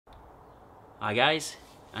Hi guys,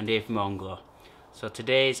 Andy from Onglo. So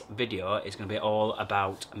today's video is going to be all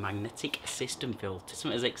about magnetic system filters.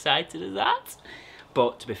 Something as exciting as that.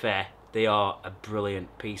 But to be fair, they are a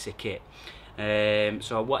brilliant piece of kit.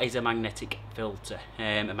 So what is a magnetic filter?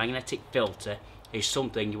 A magnetic filter is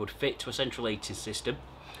something you would fit to a central heating system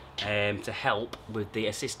to help with the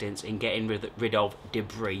assistance in getting rid of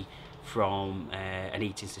debris from an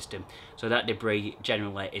heating system. So that debris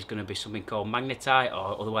generally is going to be something called magnetite,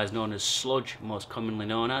 or otherwise known as sludge, most commonly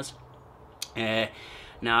known as.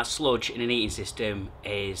 Now sludge in an heating system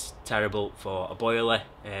is terrible for a boiler,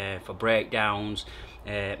 for breakdowns,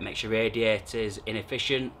 makes your radiators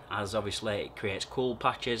inefficient, as obviously it creates cool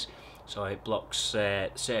patches, so it blocks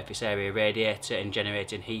surface area radiator and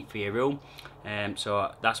generating heat for your room.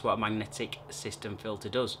 So that's what a magnetic system filter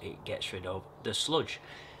does, it gets rid of the sludge.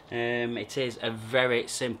 It is a very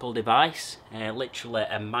simple device, literally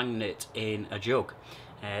a magnet in a jug.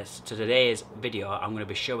 So today's video I'm going to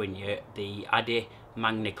be showing you the ADEY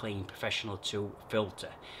MagnaClean Professional 2 filter.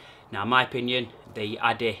 Now in my opinion, the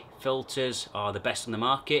ADEY filters are the best on the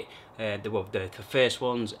market. They were the first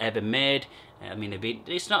ones ever made. I mean,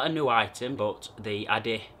 it's not a new item, but the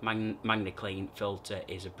ADEY MagnaClean filter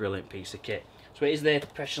is a brilliant piece of kit. So it is the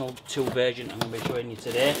Professional 2 version I'm going to be showing you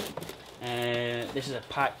today. This is a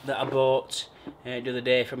pack that I bought the other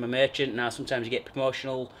day from a merchant. Now sometimes you get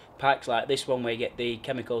promotional packs like this one where you get the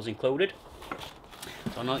chemicals included.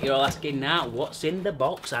 So I know what you're all asking now, what's in the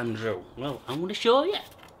box, Andrew? Well, I'm going to show you.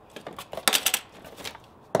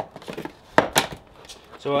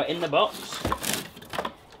 So in the box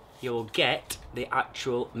you'll get the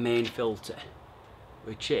actual main filter,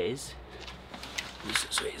 which is,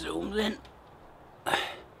 so it zooms in,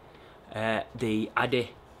 the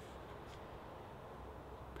ADEY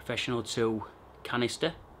Professional 2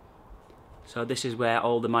 canister. So this is where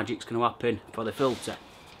all the magic's going to happen for the filter.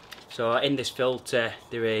 So in this filter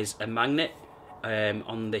there is a magnet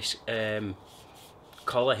on this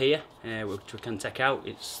collar here, which we can take out.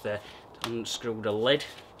 It's the unscrew the lid.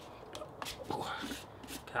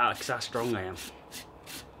 That's how strong I am.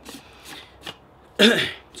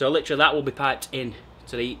 So literally that will be piped in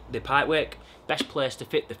to the pipework. Best place to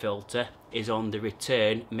fit the filter is on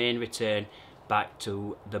the main return back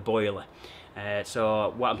to the boiler.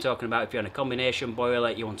 So what I'm talking about, if you're on a combination boiler,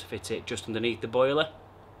 you want to fit it just underneath the boiler.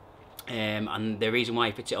 And the reason why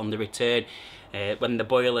you fit it on the return, when the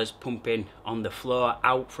boiler's pumping on the floor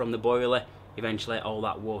out from the boiler, eventually all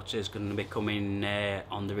that water is going to be coming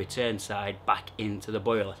on the return side back into the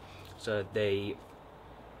boiler. So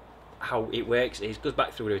how it works is it goes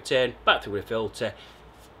back through the return, back through the filter,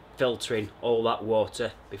 filtering all that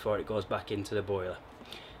water before it goes back into the boiler.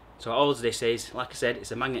 So all this is, like I said,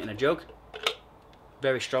 it's a magnet in a jug.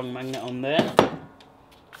 Very strong magnet on there.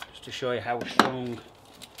 Just to show you how strong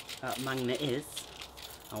that magnet is,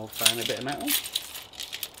 I will find a bit of metal.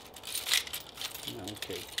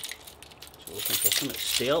 Okay. So looking for something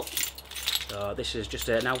steel. So this is just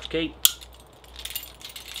an house key.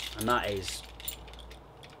 And that is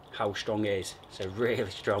how strong it is. It's a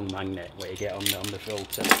really strong magnet what you get on the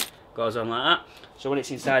filter. Goes on like that. So when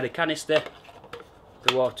it's inside the canister,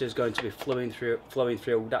 the water is going to be flowing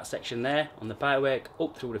through that section there on the pipework,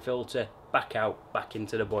 up through the filter, back out, back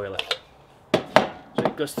into the boiler. So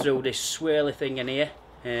it goes through this swirly thing in here.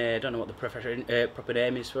 I don't know what the proper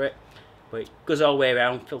name is for it, but it goes all the way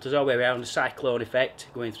around, filters all the way around, the cyclone effect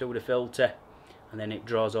going through the filter, and then it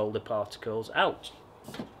draws all the particles out.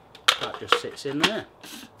 That just sits in there.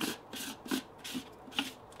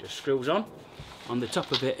 Just screws on. On the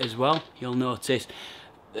top of it as well, you'll notice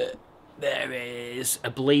that there is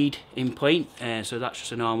a bleed in point, so that's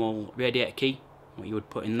just a normal radiator key, what you would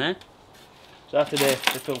put in there. So after the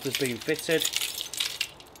filter's been fitted,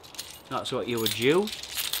 that's what you would use,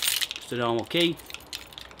 just a normal key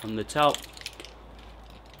on the top,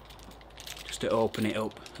 just to open it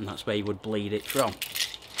up, and that's where you would bleed it from.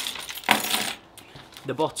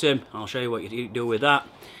 The bottom, I'll show you what you do with that,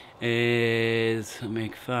 is, let me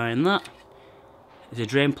find that, is a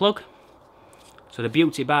drain plug. So the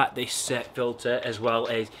beauty about this filter as well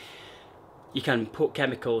is you can put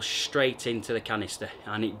chemicals straight into the canister,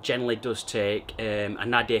 and it generally does take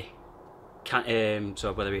an ADEY,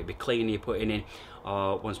 so whether it be cleaner you're putting in,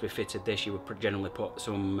 or once we fitted this you would generally put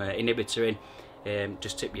some inhibitor in,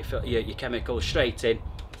 just tip your chemicals straight in,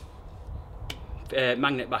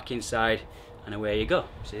 magnet back inside, and away you go.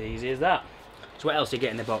 It's as easy as that. So what else do you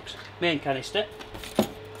get in the box? Main canister.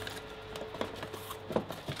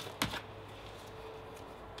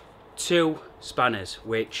 Two spanners,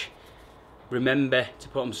 which remember to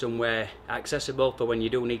put them somewhere accessible for when you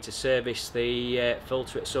do need to service the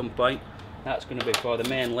filter at some point. That's going to be for the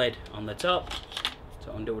main lid on the top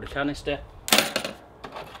to undo the canister.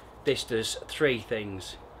 This does three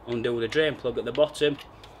things: undo the drain plug at the bottom,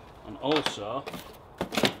 and also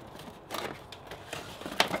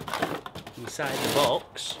inside the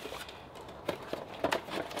box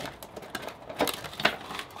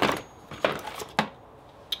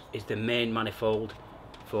is the main manifold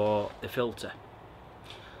for the filter.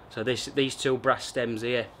 So these two brass stems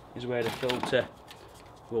here is where the filter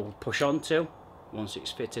will push onto once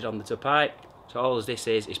it's fitted onto the pipe. So all this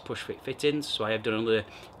is push fit fittings. So I have done another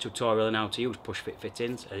tutorial on how to use push fit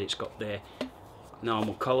fittings, and it's got the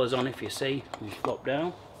normal collars on, if you see, you flop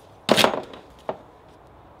down.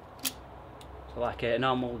 So like a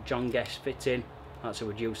normal John Guest fitting, that's what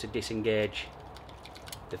would use to disengage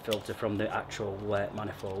the filter from the actual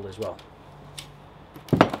manifold as well.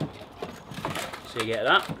 So you get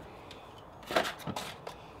that,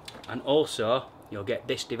 and also you'll get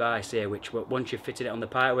this device here, which once you've fitted it on the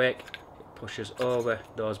pipework, it pushes over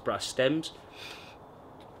those brass stems.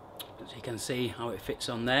 So you can see how it fits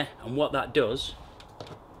on there, and what that does,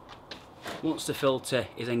 once the filter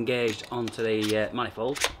is engaged onto the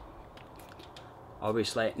manifold,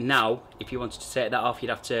 obviously now if you wanted to take that off, you'd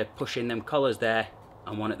have to push in them collars there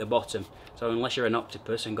and one at the bottom. So unless you're an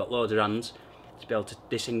octopus and got loads of hands to be able to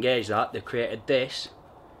disengage that, they've created this.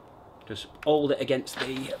 Just hold it against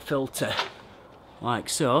the filter like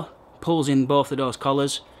so, pulls in both of those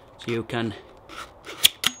collars so you can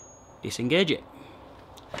disengage it.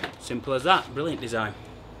 Simple as that. Brilliant design.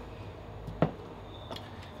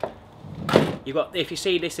 You've got, if you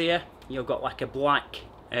see this here, you've got like a black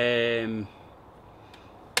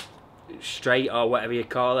straight or whatever you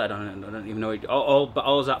call it. I don't even know. But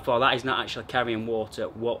all that for, that is not actually carrying water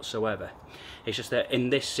whatsoever. It's just that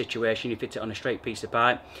in this situation you fit it on a straight piece of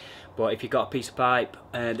pipe. But if you've got a piece of pipe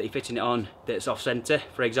that you're fitting it on that's off centre,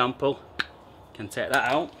 for example, you can take that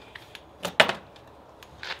out,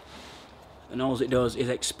 and all it does is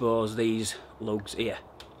expose these lugs here.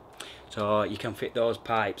 So you can fit those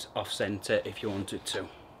pipes off centre if you wanted to,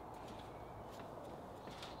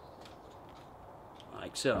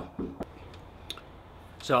 like so.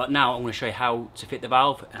 So now I'm going to show you how to fit the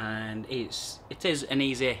valve, and it is an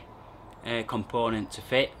easy component to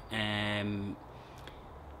fit.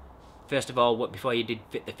 First of all, before you did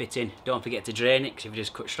fit the fitting, don't forget to drain it, because if you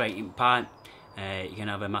just cut straight in pipe, you can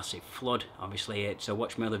have a massive flood. Obviously, so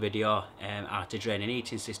watch my other video how to drain an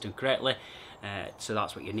heating system correctly. So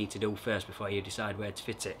that's what you need to do first before you decide where to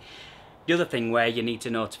fit it. The other thing where you need to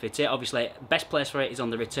know to fit it, obviously, best place for it is on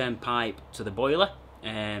the return pipe to the boiler.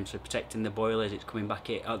 So protecting the boiler as it's coming back,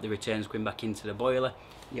 the returns coming back into the boiler.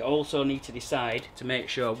 You also need to decide to make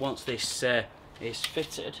sure once this is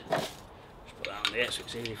fitted, just put that on there so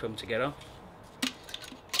it's easy for them to get off.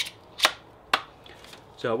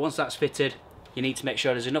 So once that's fitted, you need to make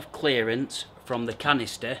sure there's enough clearance from the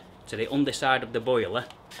canister to the underside of the boiler.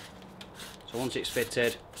 So once it's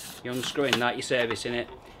fitted, you're unscrewing that, you're servicing it,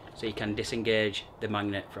 so you can disengage the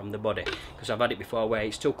magnet from the body. Because I've had it before where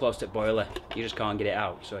it's too close to the boiler, you just can't get it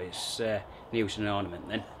out, so it's use an ornament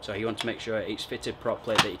then. So you want to make sure it's fitted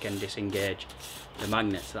properly that you can disengage the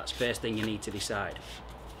magnet. So that's the first thing you need to decide.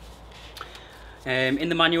 In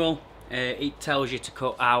the manual, it tells you to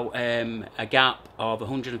cut out a gap of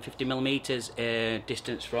 150mm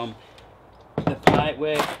distance from the pipe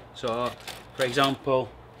work. So for example,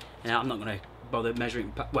 I'm not going to bother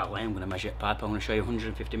measuring, well, I am going to measure pipe. I'm going to show you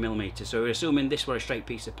 150mm. So we're assuming this were a straight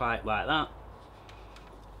piece of pipe like that,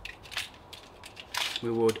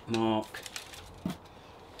 we would mark,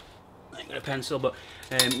 I ain't got a pencil, but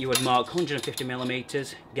you would mark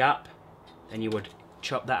 150mm gap, then you would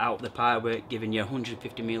chop that out of the pipework, giving you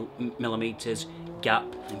 150mm gap.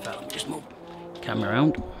 In fact, let me just move the camera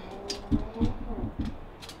around.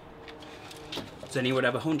 So then you would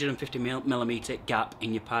have a 150mm gap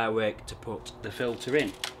in your pipework to put the filter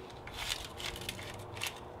in.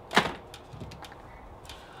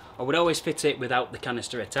 I would always fit it without the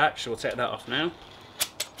canister attached, so we'll take that off now.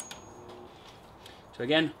 So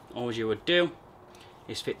again, all you would do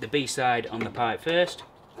is fit the B side on the pipe first.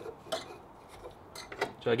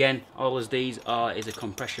 So again, all as these are is a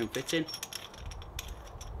compression fitting.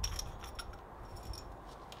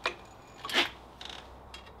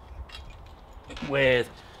 With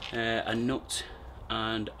a nut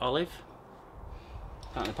and olive.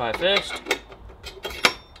 Out the pipe first.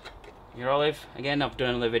 Your olive. Again, I've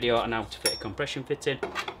done another video on how to fit a compression fitting.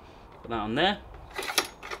 Put that on there.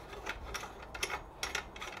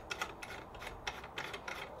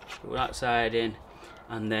 Screw that side in,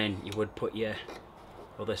 and then you would put your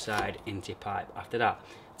other side into your pipe after that.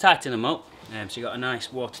 Tighten them up so you've got a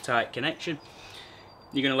nice watertight connection.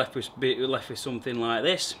 you're going to be left with something like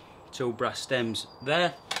this. 2 brass stems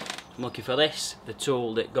there. I'm looking for this, the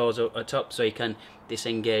tool that goes up at top so you can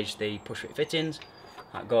disengage the push fit fittings.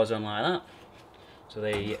 That goes on like that. So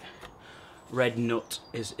the red nut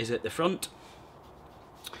is at the front,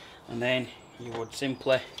 and then you would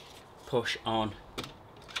simply push on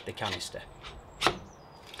the canister.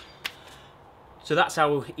 So that's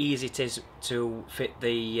how easy it is to fit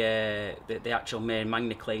the actual main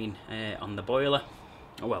MagnaClean on the boiler,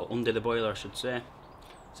 well, under the boiler I should say.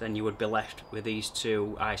 So then you would be left with these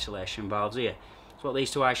 2 isolation valves here. So what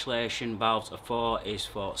these 2 isolation valves are for is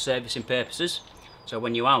for servicing purposes. So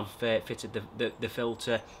when you have fitted the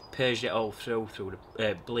filter, purged it all through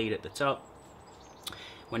the bleed at the top,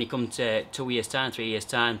 when you come to 2 years time, 3 years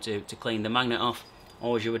time to clean the magnet off,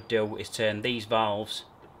 all you would do is turn these valves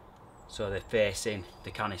so they're facing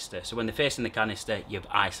the canister. So when they're facing the canister, you've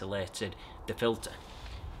isolated the filter.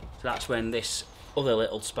 So that's when this other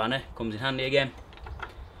little spanner comes in handy again.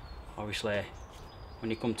 Obviously, when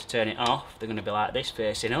you come to turn it off, they're going to be like this,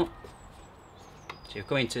 facing up. So you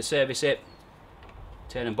come in to service it,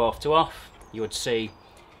 turn them both to off. You would see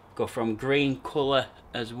go from green colour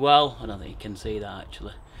as well. I don't think you can see that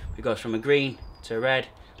actually. It goes from a green to red,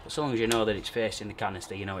 but so long as you know that it's facing the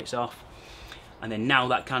canister, you know it's off. And then now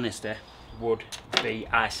that canister would be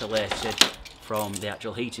isolated from the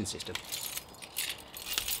actual heating system.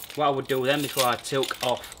 What I would do then before I took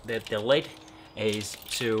off the lid is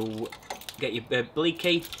to get your bleed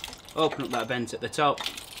key, open up that vent at the top.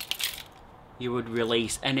 You would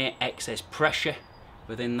release any excess pressure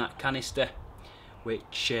within that canister,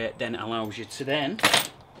 which then allows you to then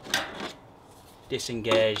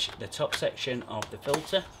disengage the top section of the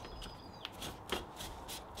filter.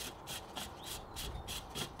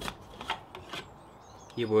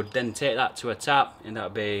 You would then take that to a tap, and that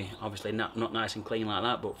would be obviously not nice and clean like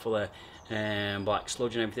that, but full of black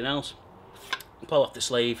sludge and everything else. Pull off the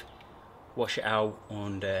sleeve, wash it out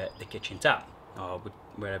under the kitchen tap, or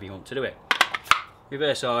wherever you want to do it.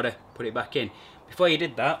 Reverse order, put it back in. Before you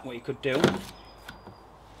did that, what you could do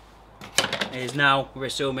is, now we're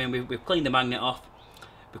assuming we've cleaned the magnet off,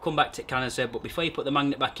 we come back to the canister, but before you put the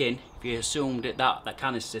magnet back in, if you assumed that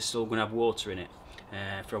canister is still going to have water in it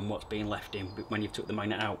from what's being left in when you've took the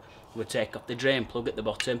magnet out, you would take off the drain plug at the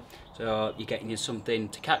bottom, so you're getting you something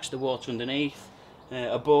to catch the water underneath,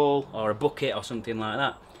 a bowl or a bucket or something like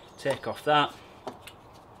that. Take off that.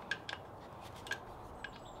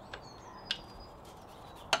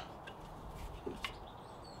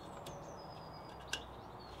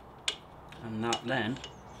 And that then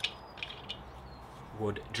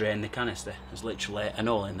would drain the canister. There's literally an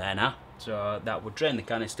hole in there now, so that would drain the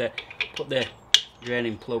canister. Put the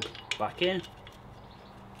draining plug back in.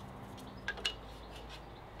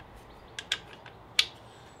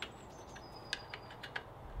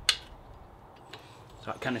 So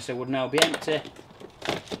that canister would now be empty.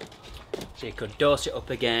 So you could dose it up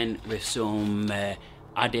again with some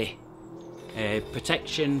ADEY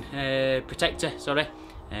protector, sorry,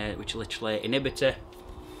 which is literally inhibitor.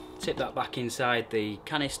 Tip that back inside the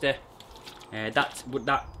canister.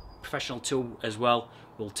 That professional tool as well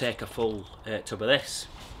will take a full tub of this.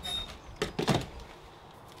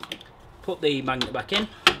 Put the magnet back in.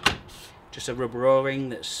 Just a rubber O-ring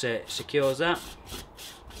that secures that.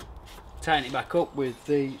 Tighten it back up with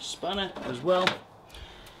the spanner as well.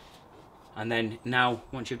 And then now,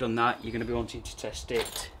 once you've done that, you're going to be wanting to test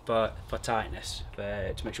it for tightness,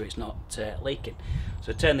 to make sure it's not leaking.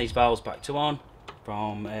 So turn these valves back to on,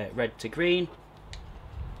 from red to green.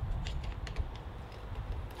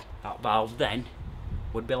 That valve then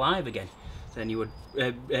would be live again. Then you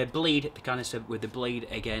would bleed the canister with the bleed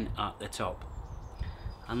again at the top.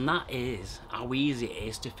 And that is how easy it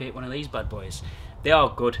is to fit one of these bad boys. They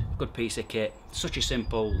are good piece of kit, such a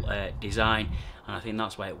simple design, and I think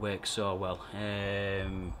that's why it works so well.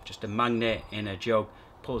 Just a magnet in a jug,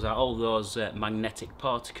 pulls out all those magnetic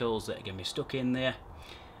particles that are going to be stuck in there,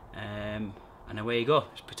 and away you go.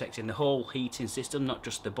 It's protecting the whole heating system, not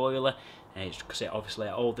just the boiler, because obviously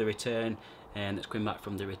all the return that's coming back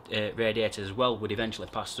from the radiators as well would eventually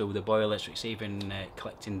pass through the boiler, so it's even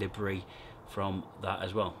collecting debris from that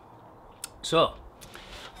as well. So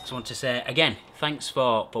I just want to say again, thanks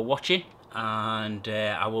for watching, and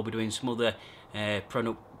I will be doing some other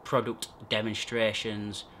product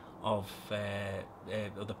demonstrations of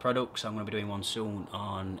other products. I'm going to be doing one soon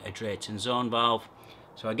on a Drayton zone valve.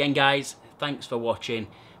 So again guys, thanks for watching.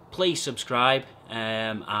 Please subscribe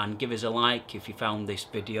and give us a like if you found this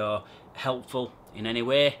video helpful in any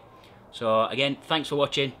way. So again, thanks for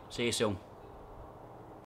watching. See you soon.